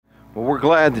Well, we're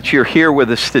glad that you're here with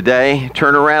us today.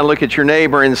 Turn around, look at your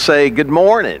neighbor, and say, "Good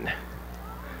morning."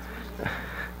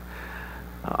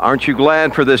 Aren't you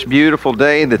glad for this beautiful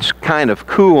day that's kind of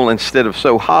cool instead of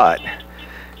so hot?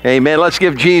 Amen. Let's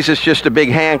give Jesus just a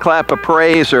big hand clap of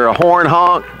praise or a horn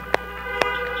honk.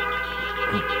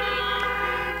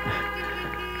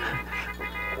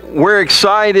 We're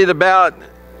excited about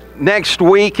next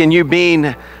week and you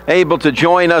being able to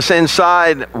join us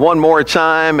inside one more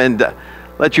time, and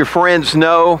let your friends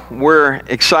know we're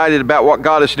excited about what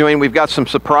God is doing. We've got some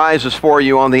surprises for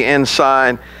you on the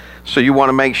inside, so you want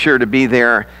to make sure to be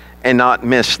there and not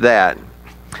miss that.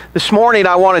 This morning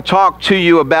I want to talk to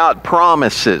you about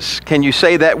promises. Can you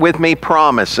say that with me?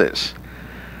 Promises.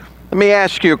 Let me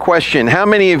ask you a question. How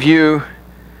many of you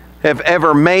have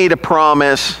ever made a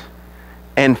promise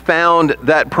and found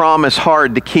that promise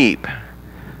hard to keep?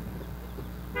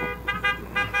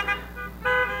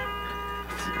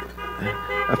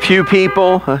 A few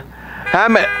people.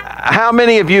 How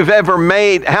many of you have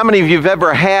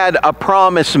ever had a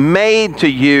promise made to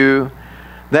you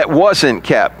that wasn't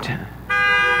kept?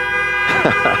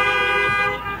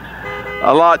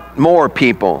 A lot more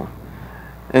people.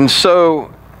 And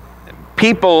so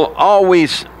people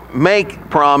always make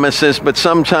promises, but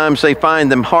sometimes they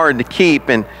find them hard to keep.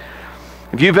 And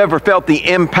if you've ever felt the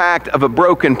impact of a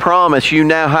broken promise, you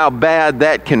know how bad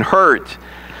that can hurt.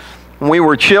 When we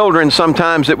were children,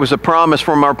 sometimes it was a promise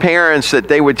from our parents that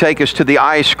they would take us to the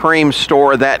ice cream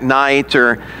store that night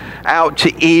or out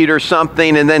to eat or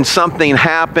something, and then something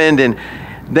happened and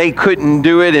they couldn't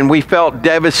do it, and we felt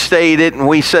devastated, and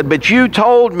we said, "But you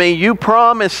told me, you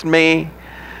promised me,"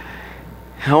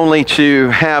 only to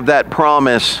have that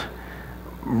promise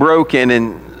broken.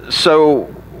 And so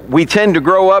we tend to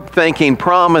grow up thinking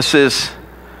promises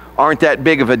aren't that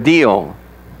big of a deal.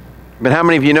 But how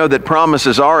many of you know that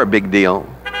promises are a big deal?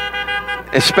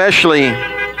 Especially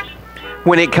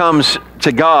when it comes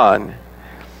to God.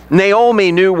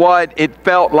 Naomi knew what it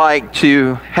felt like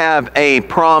to have a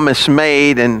promise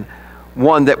made and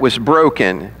one that was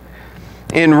broken.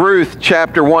 In Ruth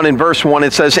chapter 1 and verse 1,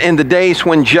 it says, "In the days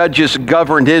when judges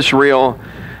governed Israel,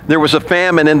 there was a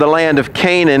famine in the land of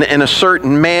Canaan, and a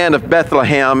certain man of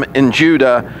Bethlehem in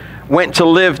Judah went to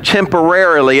live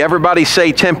temporarily," everybody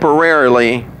say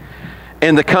temporarily,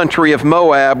 "in the country of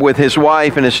Moab with his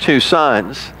wife and his 2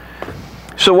 sons.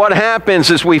 So what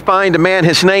happens is we find a man,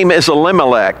 his name is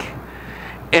Elimelech,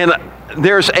 and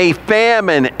there's a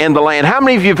famine in the land. How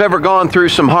many of you have ever gone through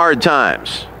some hard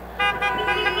times?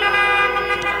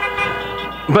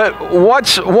 But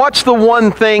what's the one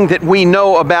thing that we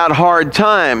know about hard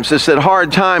times is that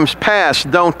hard times pass,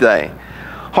 don't they?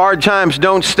 Hard times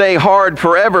don't stay hard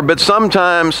forever, but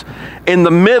sometimes in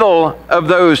the middle of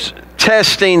those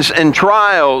testings and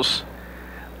trials,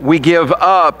 we give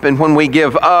up, and when we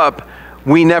give up,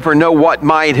 we never know what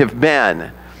might have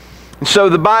been. And so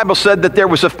the Bible said that there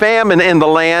was a famine in the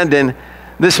land, and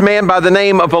this man by the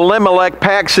name of Elimelech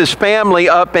packs his family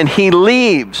up and he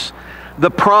leaves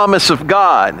the promise of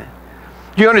God.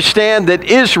 You understand that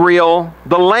Israel,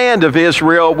 the land of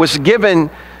Israel, was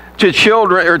given to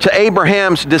children or to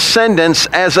Abraham's descendants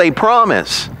as a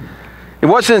promise. It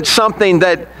wasn't something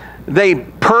that they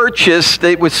purchased,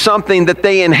 it was something that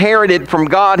they inherited from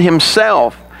God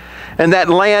himself. And that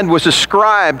land was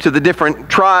ascribed to the different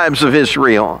tribes of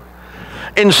Israel.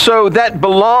 And so that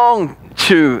belonged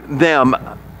to them.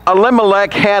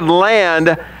 Elimelech had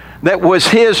land that was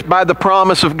his by the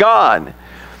promise of God.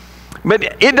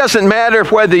 But it doesn't matter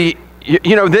whether,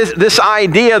 this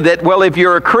idea that, well, if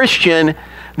you're a Christian,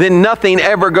 then nothing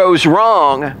ever goes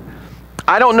wrong.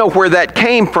 I don't know where that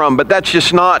came from, but that's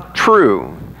just not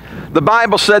true. The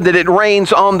Bible said that it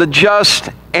rains on the just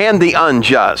and the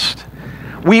unjust.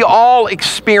 We all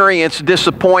experience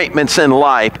disappointments in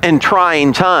life and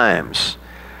trying times.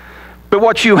 But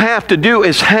what you have to do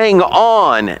is hang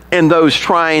on in those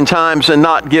trying times and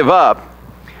not give up.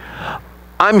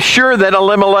 I'm sure that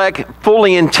Elimelech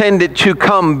fully intended to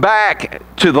come back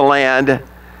to the land,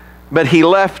 but he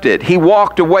left it. He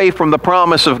walked away from the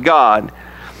promise of God.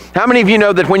 How many of you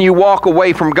know that when you walk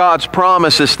away from God's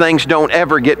promises, things don't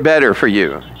ever get better for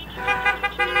you?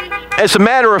 As a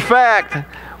matter of fact,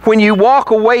 when you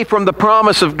walk away from the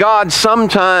promise of God,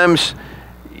 sometimes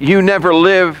you never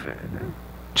live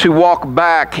to walk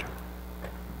back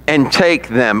and take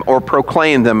them or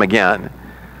proclaim them again.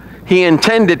 He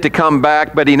intended to come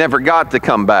back, but he never got to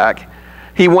come back.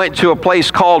 He went to a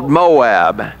place called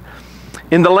Moab.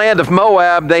 In the land of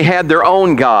Moab, they had their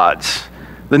own gods.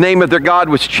 The name of their god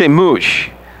was Chemosh.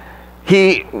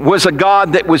 He was a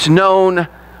god that was known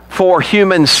for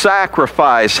human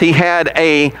sacrifice. He had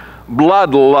a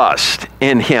bloodlust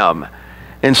in him.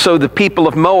 And so the people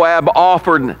of Moab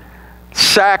offered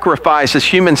sacrifices,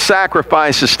 human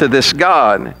sacrifices to this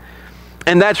god.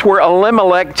 And that's where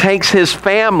Elimelech takes his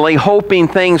family, hoping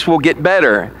things will get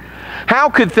better. How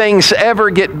could things ever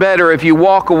get better if you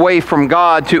walk away from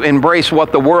God to embrace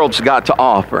what the world's got to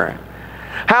offer?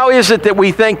 How is it that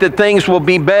we think that things will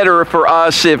be better for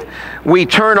us if we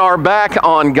turn our back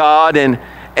on God and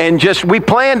just, we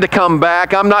plan to come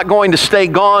back. I'm not going to stay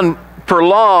gone for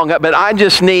long, but I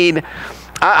just need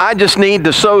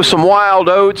to sow some wild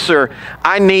oats, or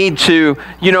I need to,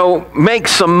 make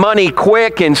some money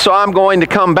quick, and so I'm going to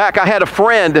come back. I had a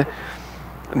friend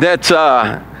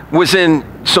that was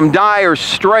in some dire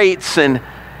straits, and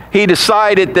he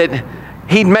decided that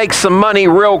he'd make some money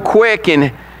real quick,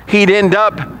 and he'd end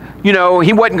up, he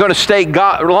wasn't going to stay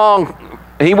long.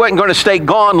 He wasn't going to stay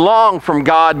gone long from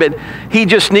God, but he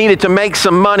just needed to make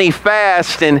some money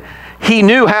fast, and he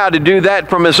knew how to do that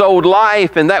from his old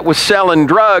life, and that was selling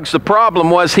drugs. The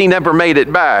problem was he never made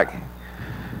it back.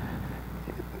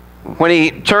 When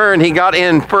he turned, he got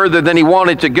in further than he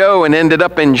wanted to go and ended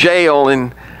up in jail,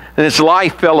 and his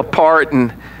life fell apart,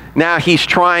 and now he's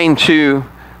trying to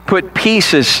put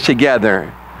pieces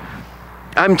together.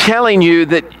 I'm telling you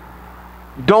that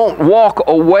don't walk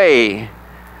away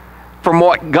from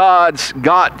what God's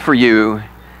got for you,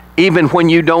 even when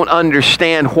you don't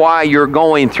understand why you're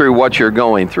going through what you're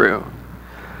going through.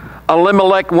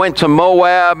 Elimelech went to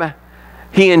Moab.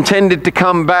 He intended to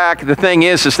come back. The thing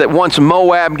is that once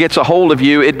Moab gets a hold of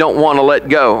you, it don't want to let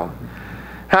go.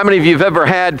 How many of you have ever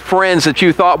had friends that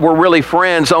you thought were really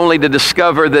friends only to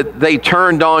discover that they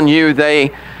turned on you,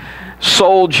 they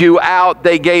sold you out,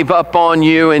 they gave up on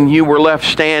you, and you were left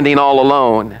standing all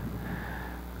alone?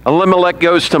 Elimelech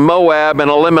goes to Moab, and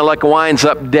Elimelech winds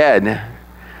up dead.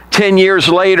 10 years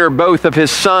later, both of his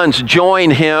sons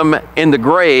join him in the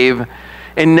grave,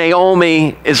 and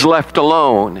Naomi is left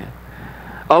alone.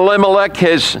 Elimelech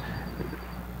has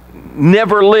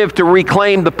never lived to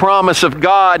reclaim the promise of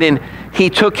God, and he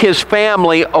took his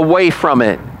family away from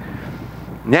it.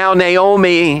 Now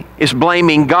Naomi is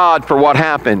blaming God for what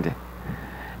happened.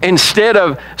 Instead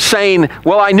of saying,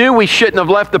 well, I knew we shouldn't have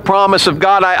left the promise of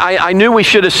God. I knew we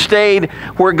should have stayed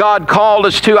where God called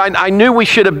us to. I knew we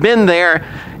should have been there.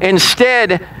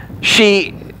 Instead,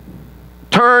 she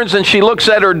turns and she looks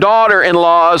at her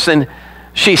daughter-in-laws, and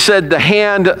she said, the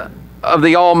hand of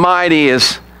the Almighty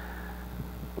has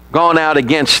gone out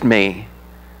against me.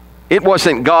 It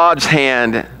wasn't God's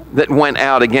hand that went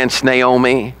out against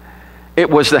Naomi. It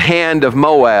was the hand of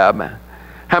Moab.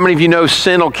 How many of you know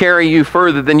sin will carry you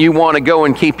further than you want to go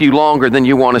and keep you longer than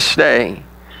you want to stay?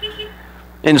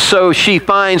 And so she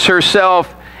finds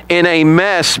herself in a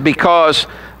mess because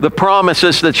the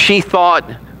promises that she thought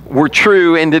were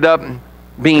true ended up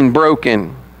being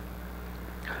broken.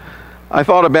 I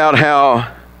thought about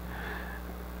how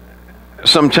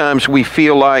sometimes we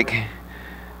feel like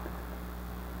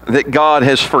that God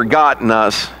has forgotten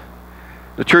us.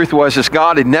 The truth was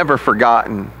God had never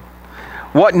forgotten.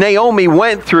 What Naomi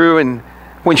went through, and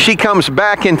when she comes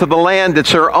back into the land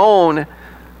that's her own,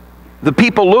 the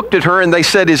people looked at her and they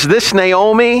said, is this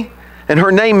Naomi? And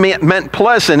her name meant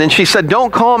pleasant. And she said,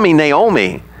 don't call me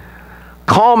Naomi.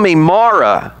 Call me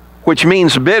Mara, which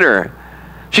means bitter.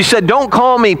 She said, don't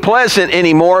call me pleasant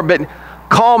anymore, but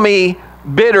call me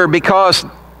bitter, because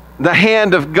the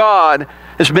hand of God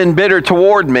has been bitter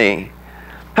toward me.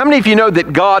 How many of you know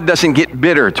that God doesn't get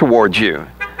bitter towards you?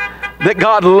 That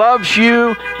God loves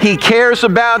you, He cares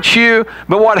about you,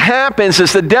 but what happens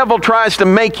is the devil tries to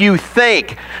make you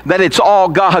think that it's all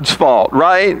God's fault,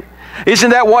 right? Isn't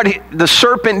that what the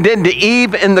serpent did to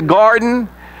Eve in the garden?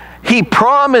 He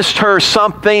promised her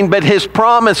something, but his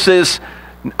promises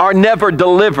are never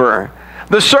delivered.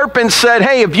 The serpent said,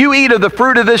 hey, if you eat of the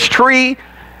fruit of this tree,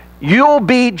 you'll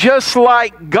be just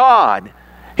like God.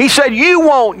 He said, you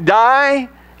won't die,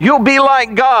 you'll be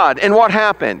like God. And what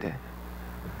happened?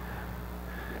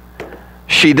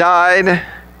 She died,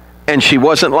 and she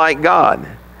wasn't like God.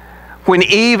 When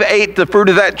Eve ate the fruit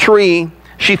of that tree,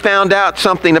 she found out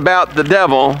something about the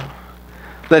devil,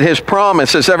 that his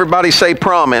promises, everybody say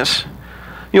promise.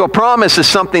 A promise is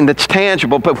something that's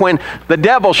tangible, but when the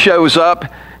devil shows up,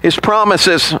 his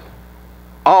promises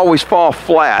always fall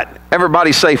flat.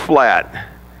 Everybody say flat.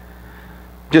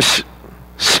 Just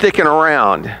sticking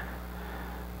around.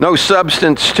 No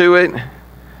substance to it.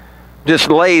 Just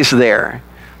lays there.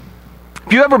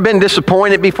 Have you ever been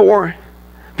disappointed before?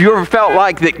 Have you ever felt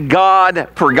like that God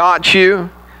forgot you?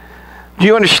 Do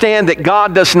you understand that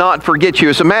God does not forget you?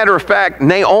 As a matter of fact,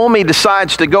 Naomi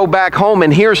decides to go back home,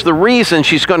 and here's the reason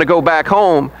she's going to go back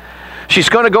home. She's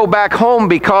going to go back home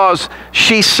because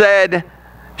she said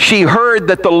she heard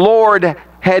that the Lord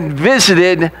had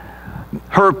visited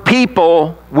her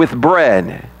people with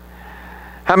bread.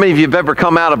 How many of you have ever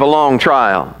come out of a long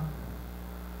trial?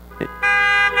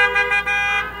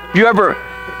 You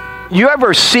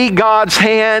ever see God's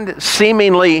hand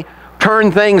seemingly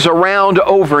turn things around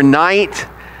overnight?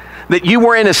 That you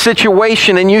were in a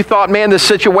situation and you thought, man, this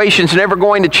situation's never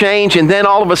going to change, and then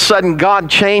all of a sudden God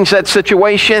changed that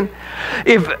situation?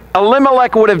 If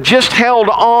Elimelech would have just held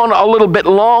on a little bit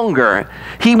longer,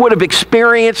 he would have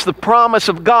experienced the promise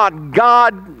of God.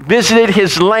 God visited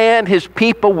his land, his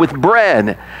people with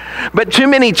bread. But too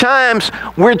many times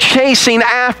we're chasing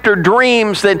after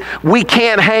dreams that we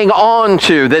can't hang on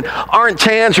to, that aren't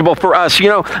tangible for us. You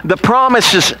know, the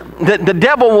promises, that the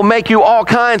devil will make you all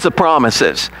kinds of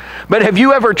promises. But have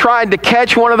you ever tried to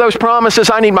catch one of those promises?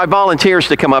 I need my volunteers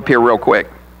to come up here real quick.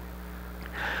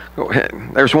 Go ahead.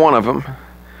 There's one of them.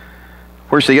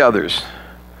 Where's the others?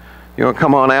 You want to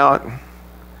come on out?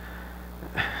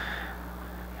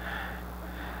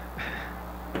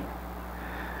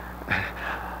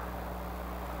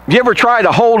 Have you ever tried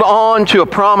to hold on to a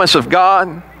promise of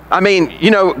God? I mean,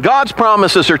 you know, God's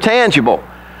promises are tangible.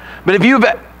 But have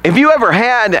you ever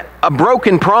had a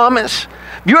broken promise?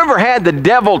 Have you ever had the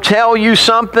devil tell you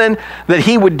something that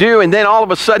he would do and then all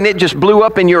of a sudden it just blew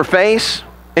up in your face?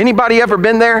 Anybody ever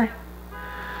been there?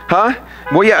 Huh?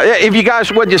 Well, yeah, if you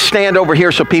guys would just stand over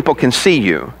here so people can see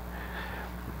you.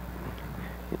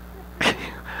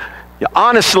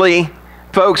 Honestly,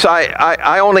 folks,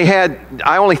 I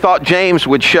only thought James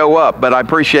would show up, but I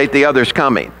appreciate the others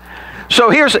coming. So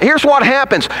here's what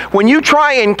happens. When you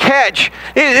try and catch,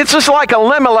 it's just like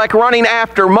Elimelech running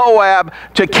after Moab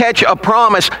to catch a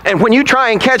promise. And when you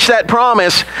try and catch that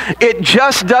promise, it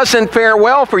just doesn't fare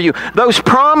well for you. Those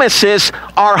promises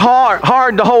are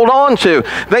hard to hold on to.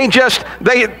 They just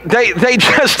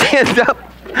end up.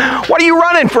 What are you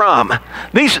running from?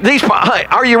 These.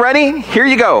 Are you ready? Here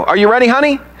you go. Are you ready,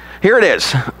 honey? Here it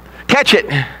is. Catch it.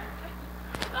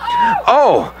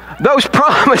 Oh, those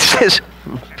promises.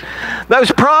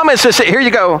 Those promises, here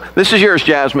you go. This is yours,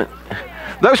 Jasmine.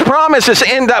 Those promises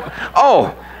end up,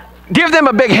 oh, give them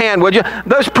a big hand, would you?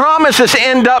 Those promises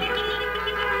end up,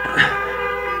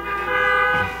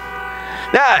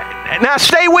 now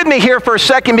stay with me here for a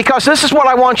second, because this is what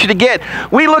I want you to get.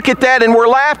 We look at that and we're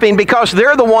laughing because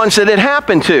they're the ones that it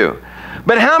happened to.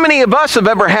 But how many of us have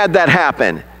ever had that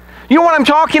happen? You know what I'm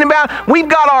talking about? We've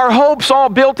got our hopes all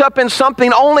built up in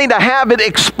something only to have it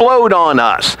explode on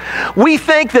us. We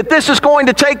think that this is going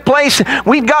to take place.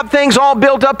 We've got things all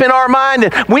built up in our mind,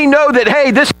 and we know that,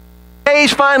 hey, this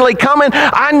day's finally coming.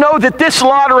 I know that this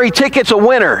lottery ticket's a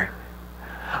winner.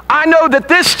 I know that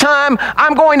this time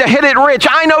I'm going to hit it rich.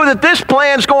 I know that this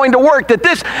plan's going to work.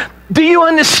 Do you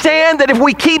understand that if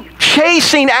we keep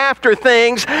chasing after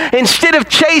things instead of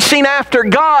chasing after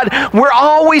God, we're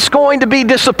always going to be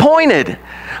disappointed?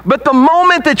 But the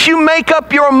moment that you make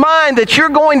up your mind that you're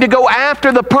going to go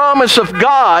after the promise of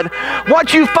God,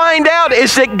 what you find out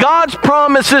is that God's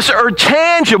promises are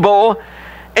tangible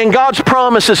and God's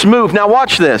promises move. Now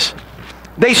watch this.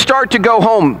 They start to go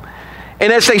home.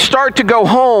 And as they start to go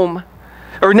home,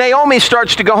 or Naomi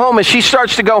starts to go home, as she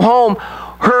starts to go home,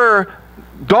 her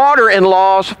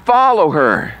daughter-in-laws follow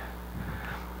her.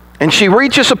 And she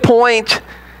reaches a point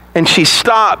and she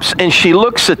stops and she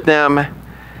looks at them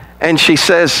and she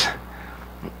says,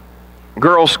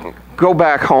 girls, go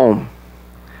back home.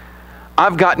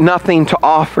 I've got nothing to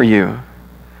offer you.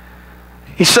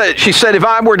 She said, if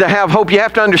I were to have hope, you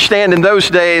have to understand in those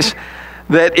days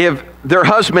that if their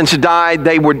husbands died,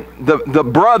 the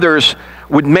brothers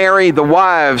would marry the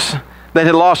wives that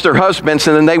had lost their husbands,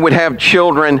 and then they would have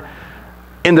children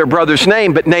in their brother's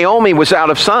name. But Naomi was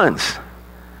out of sons.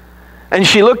 And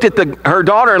she looked at her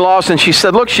daughter-in-laws and she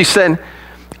said, look, she said,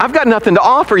 I've got nothing to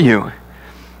offer you.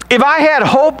 If I had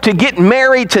hope to get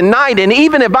married tonight, and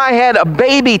even if I had a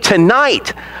baby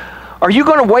tonight, are you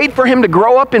going to wait for him to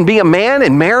grow up and be a man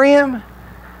and marry him?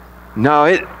 No,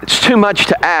 it's too much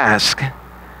to ask.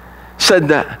 Said,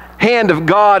 the hand of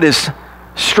God is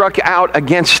struck out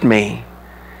against me,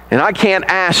 and I can't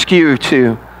ask you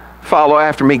to follow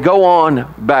after me. Go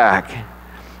on back.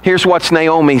 Here's what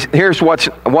Naomi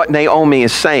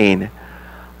is saying.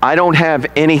 I don't have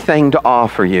anything to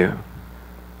offer you.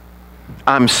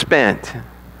 I'm spent.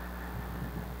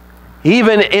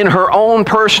 Even in her own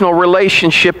personal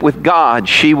relationship with God,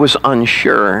 she was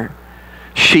unsure.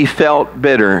 She felt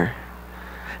bitter.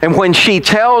 And when she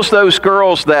tells those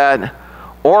girls that,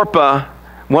 Orpah,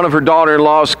 one of her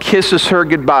daughter-in-laws, kisses her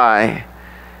goodbye,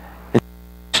 and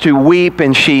she starts to weep,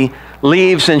 and she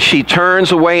leaves and she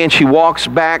turns away and she walks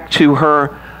back to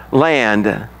her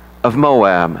land of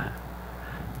Moab.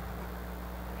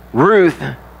 Ruth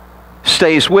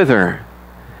stays with her.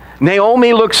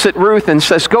 Naomi looks at Ruth and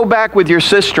says, go back with your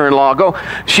sister-in-law. Go.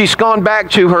 She's gone back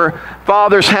to her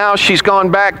father's house. She's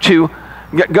gone back to,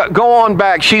 go on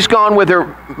back. She's gone with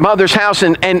her mother's house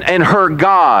and her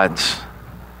gods.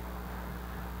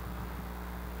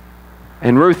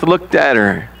 And Ruth looked at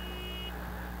her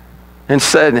and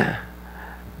said,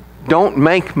 don't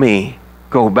make me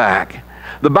go back.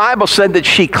 The Bible said that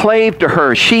she clave to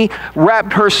her. She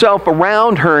wrapped herself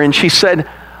around her and she said,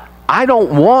 I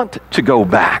don't want to go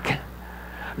back.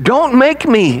 Don't make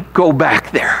me go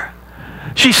back there.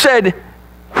 She said,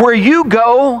 where you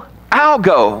go, I'll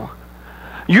go.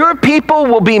 Your people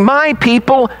will be my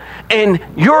people, and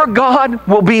your God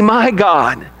will be my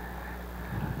God.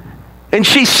 And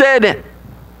she said,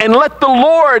 and let the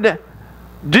Lord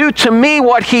do to me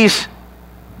what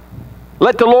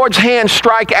let the Lord's hand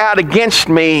strike out against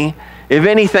me if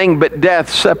anything but death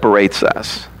separates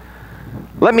us.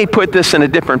 Let me put this in a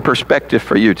different perspective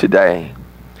for you today.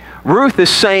 Ruth is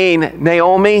saying,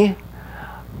 Naomi,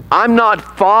 I'm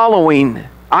not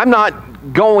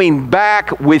going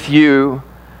back with you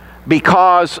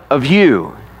because of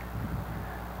you.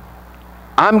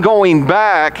 I'm going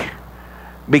back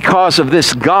because of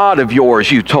this God of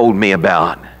yours you told me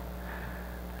about.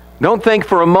 Don't think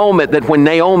for a moment that when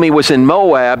Naomi was in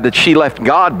Moab that she left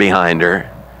God behind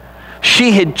her.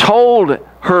 She had told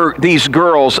these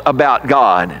girls about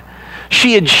God.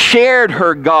 She had shared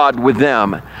her God with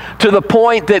them to the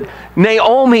point that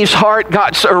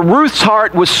Ruth's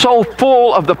heart was so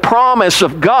full of the promise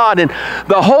of God and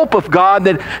the hope of God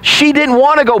that she didn't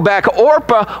want to go back.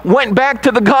 Orpah went back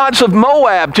to the gods of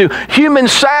Moab, to human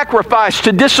sacrifice,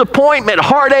 to disappointment,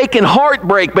 heartache, and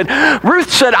heartbreak. But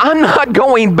Ruth said, I'm not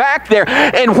going back there.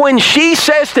 And when she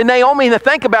says to Naomi, now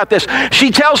think about this,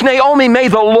 she tells Naomi, may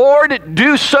the Lord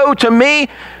do so to me.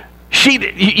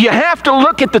 You have to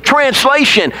look at the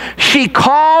translation. She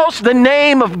calls the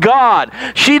name of God.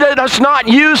 She does not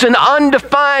use an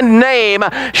undefined name.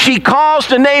 She calls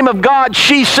the name of God.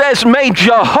 She says, may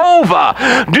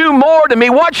Jehovah do more to me.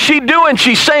 What's she doing?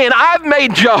 She's saying, I've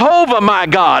made Jehovah my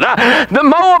God. The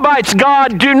Moabites'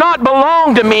 God do not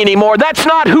belong to me anymore. That's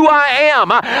not who I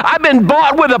am. I've been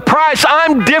bought with a price.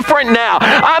 I'm different now.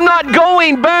 I'm not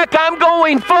going back. I'm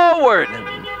going forward.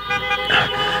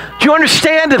 Do you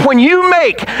understand that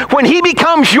when he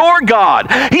becomes your God,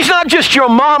 he's not just your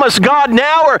mama's God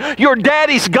now or your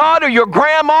daddy's God or your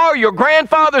grandma or your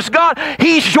grandfather's God.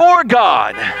 He's your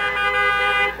God.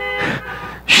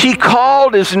 She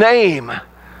called his name.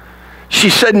 She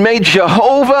said, may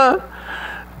Jehovah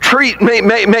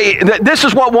this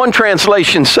is what one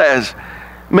translation says.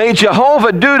 May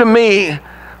Jehovah do to me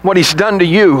what he's done to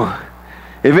you,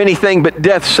 if anything but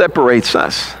death separates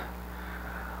us.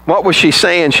 What was she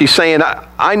saying? She's saying,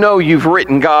 I know you've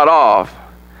written God off,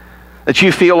 that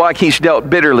you feel like he's dealt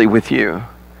bitterly with you.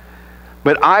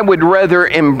 But I would rather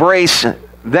embrace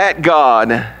that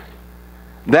God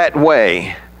that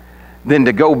way than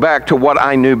to go back to what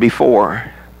I knew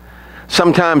before.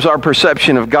 Sometimes our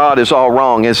perception of God is all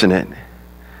wrong, isn't it?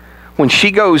 When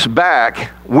she goes back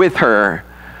with her,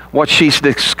 what she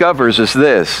discovers is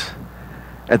this,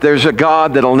 that there's a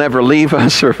God that'll never leave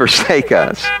us or forsake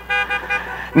us.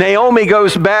 Naomi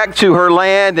goes back to her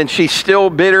land and she's still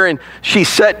bitter and she's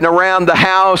sitting around the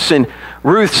house, and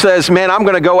Ruth says, man, I'm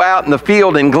going to go out in the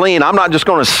field and glean. I'm not just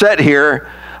going to sit here.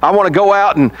 I want to go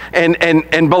out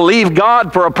and believe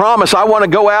God for a promise. I want to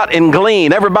go out and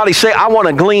glean. Everybody say, I want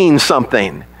to glean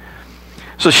something.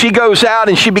 So she goes out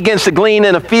and she begins to glean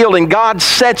in a field, and God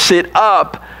sets it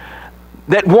up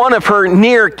that one of her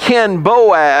near kin,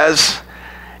 Boaz,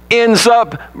 ends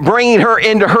up bringing her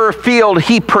into her field.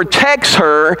 He protects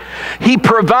her, he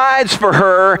provides for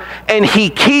her, and he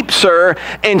keeps her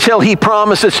until he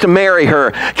promises to marry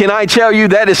her. Can I tell you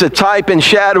that is a type and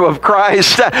shadow of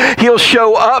Christ? He'll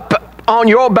show up on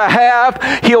your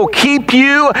behalf. He'll keep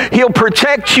you. He'll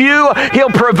protect you. He'll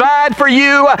provide for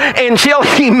you until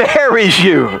he marries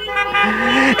you.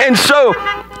 And so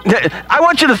I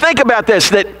want you to think about this,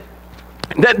 that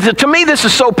to me, this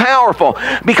is so powerful,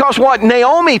 because what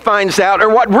Naomi finds out,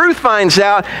 or what Ruth finds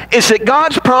out, is that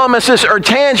God's promises are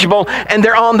tangible and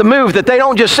they're on the move, that they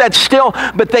don't just sit still,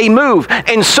 but they move.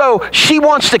 And so she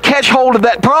wants to catch hold of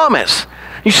that promise.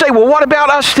 You say, well, what about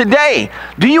us today?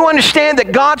 Do you understand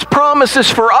that God's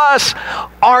promises for us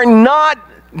are not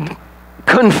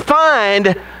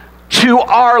confined to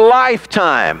our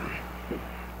lifetime?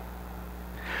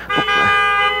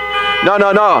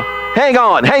 No. Hang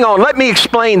on. Let me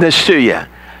explain this to you.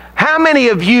 How many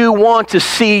of you want to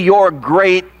see your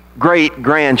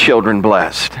great-great-grandchildren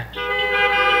blessed? No,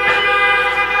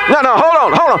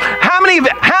 hold on. How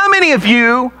many of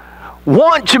you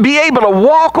want to be able to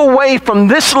walk away from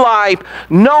this life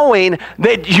knowing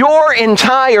that your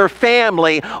entire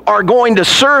family are going to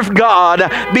serve God,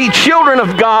 be children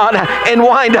of God, and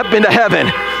wind up into heaven?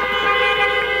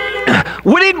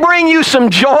 Would it bring you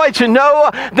some joy to know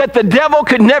that the devil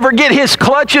could never get his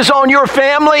clutches on your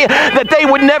family, that they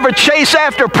would never chase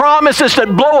after promises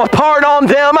that blow apart on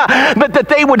them, but that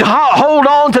they would hold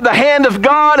on to the hand of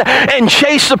God and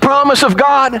chase the promise of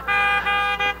God?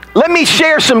 Let me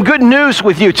share some good news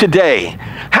with you today.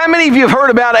 How many of you have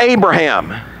heard about Abraham?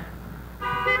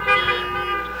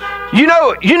 You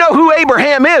know who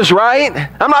Abraham is, right?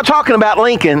 I'm not talking about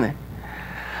Lincoln.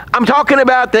 I'm talking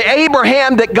about the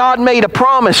Abraham that God made a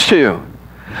promise to.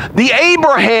 The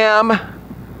Abraham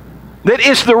that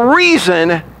is the reason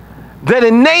that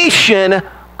a nation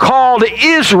called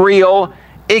Israel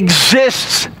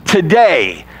exists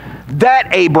today.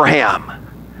 That Abraham.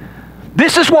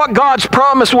 This is what God's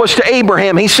promise was to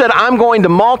Abraham. He said, I'm going to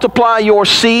multiply your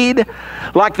seed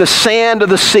like the sand of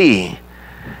the sea.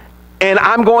 And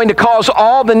I'm going to cause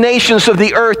all the nations of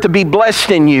the earth to be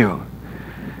blessed in you.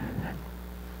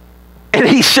 And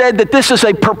he said that this is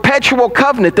a perpetual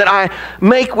covenant that I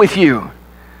make with you.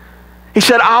 He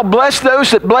said, I'll bless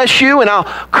those that bless you, and I'll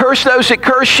curse those that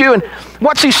curse you. And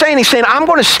what's he saying? He's saying, I'm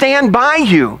going to stand by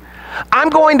you. I'm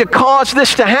going to cause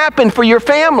this to happen for your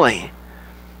family.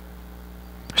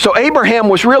 So Abraham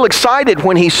was real excited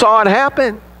when he saw it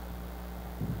happen.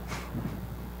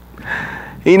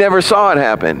 He never saw it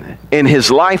happen in his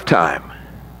lifetime.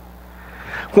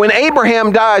 When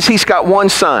Abraham dies, he's got one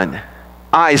son,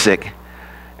 Isaac.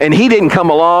 And he didn't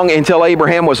come along until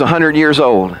Abraham was 100 years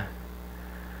old.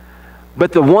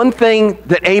 But the one thing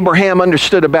that Abraham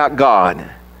understood about God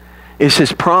is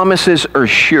his promises are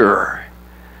sure.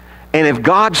 And if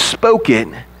God spoke it,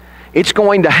 it's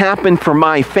going to happen for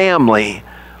my family,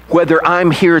 whether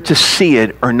I'm here to see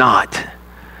it or not.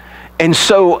 And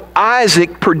so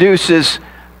Isaac produces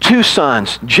two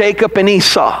sons, Jacob and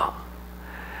Esau.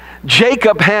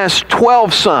 Jacob has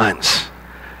 12 sons.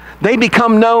 They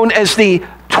become known as the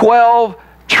 12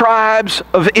 tribes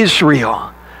of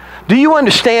Israel. Do you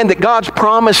understand that God's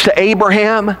promise to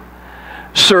Abraham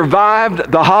survived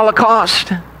the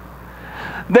Holocaust?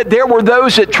 That there were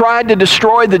those that tried to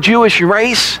destroy the Jewish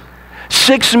race?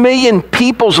 6 million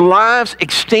people's lives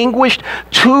extinguished.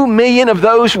 2 million of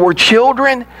those were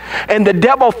children. And the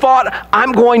devil thought,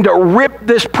 I'm going to rip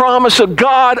this promise of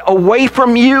God away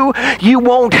from you. You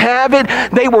won't have it.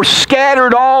 They were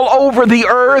scattered all over the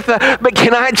earth. But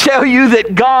can I tell you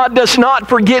that God does not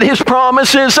forget his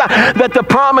promises? That the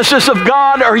promises of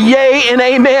God are yea and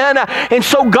amen. And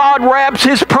so God wraps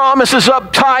his promises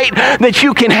up tight that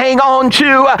you can hang on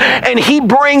to. And he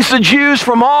brings the Jews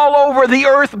from all over the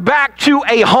earth back to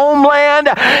a homeland.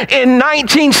 In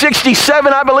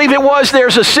 1967, I believe it was,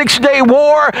 there's a 6-day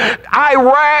war.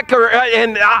 Iraq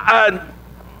and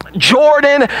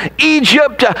Jordan,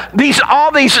 Egypt,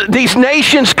 all these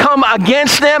nations come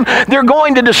against them. They're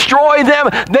going to destroy them.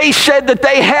 They said that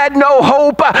they had no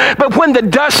hope, but when the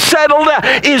dust settled,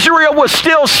 Israel was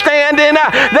still standing.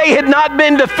 They had not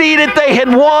been defeated. They had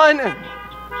won.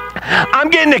 I'm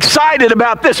getting excited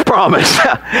about this promise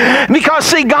because,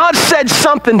 see, God said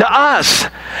something to us.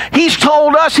 He's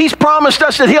told us, he's promised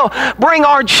us that he'll bring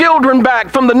our children back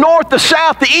from the north, the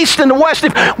south, the east, and the west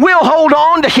if we'll hold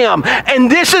on to him.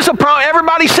 And this is a promise.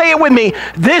 Everybody say it with me.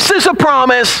 This is a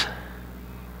promise.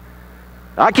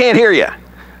 I can't hear you.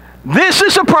 This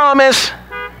is a promise.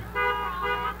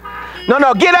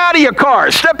 No, get out of your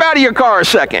car. Step out of your car a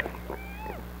second.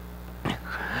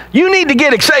 You need to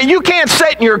get excited. You can't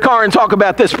sit in your car and talk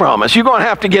about this promise. You're going to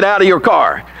have to get out of your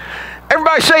car.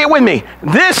 Everybody say it with me.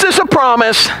 This is a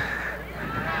promise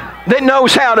that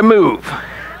knows how to move.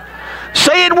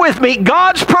 Say it with me.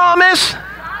 God's promise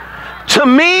to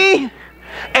me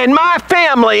and my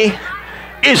family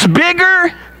is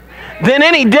bigger than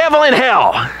any devil in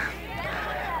hell.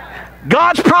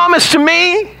 God's promise to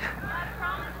me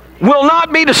will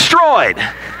not be destroyed,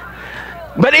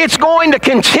 but it's going to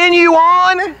continue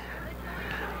on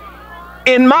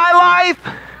in my life,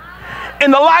 in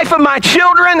the life of my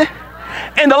children,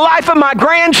 in the life of my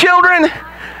grandchildren,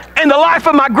 in the life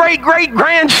of my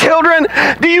great-great-grandchildren.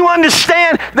 Do you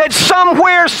understand that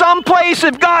somewhere, someplace,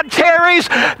 if God tarries,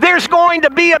 there's going to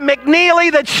be a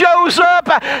McNeely that shows up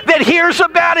that hears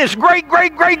about his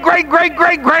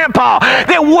great-great-great-great-great-great-grandpa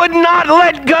that would not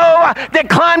let go, that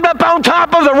climbed up on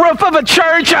top of the roof of a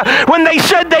church when they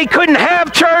said they couldn't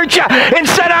have church and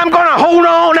said, I'm going to hold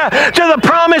on to the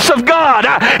promise of God,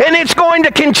 and it's going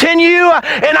to continue,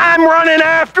 and I'm running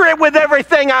after it with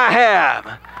everything I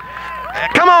have.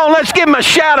 Come on, let's give him a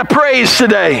shout of praise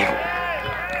today.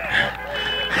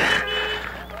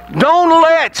 Don't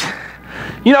let,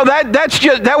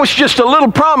 that was just a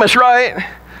little promise, right?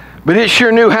 But it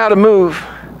sure knew how to move.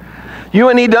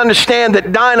 You need to understand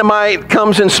that dynamite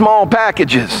comes in small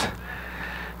packages.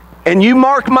 And you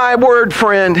mark my word,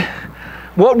 friend,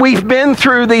 what we've been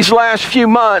through these last few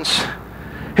months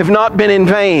have not been in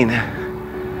vain.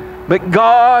 But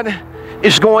God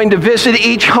is going to visit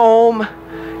each home,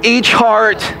 each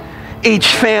heart, each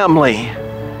family,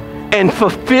 and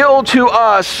fulfill to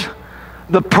us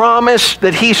the promise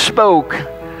that He spoke,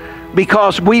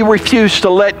 because we refused to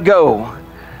let go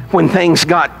when things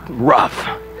got rough.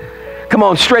 Come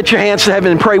on, stretch your hands to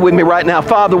heaven and pray with me right now.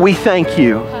 Father, we thank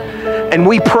you and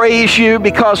we praise you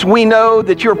because we know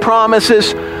that your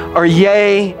promises are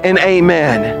yea and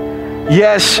amen.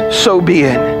 Yes, so be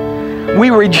it. We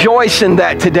rejoice in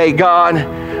that today,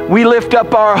 God. We lift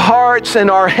up our hearts and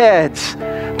our heads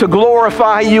to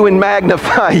glorify you and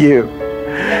magnify you.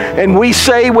 And we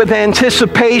say with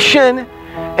anticipation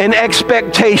and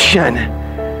expectation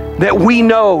that we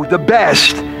know the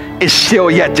best is still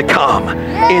yet to come.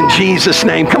 In Jesus'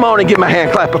 name. Come on and give my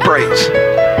hand clap of praise.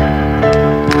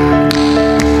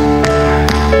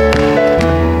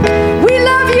 We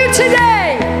love you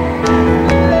today.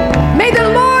 May the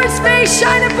Lord's face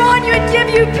shine upon you and give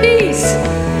you peace.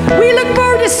 We look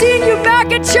forward to seeing you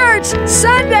back at church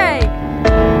Sunday.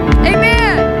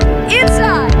 Amen.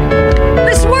 Inside.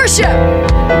 Let's worship.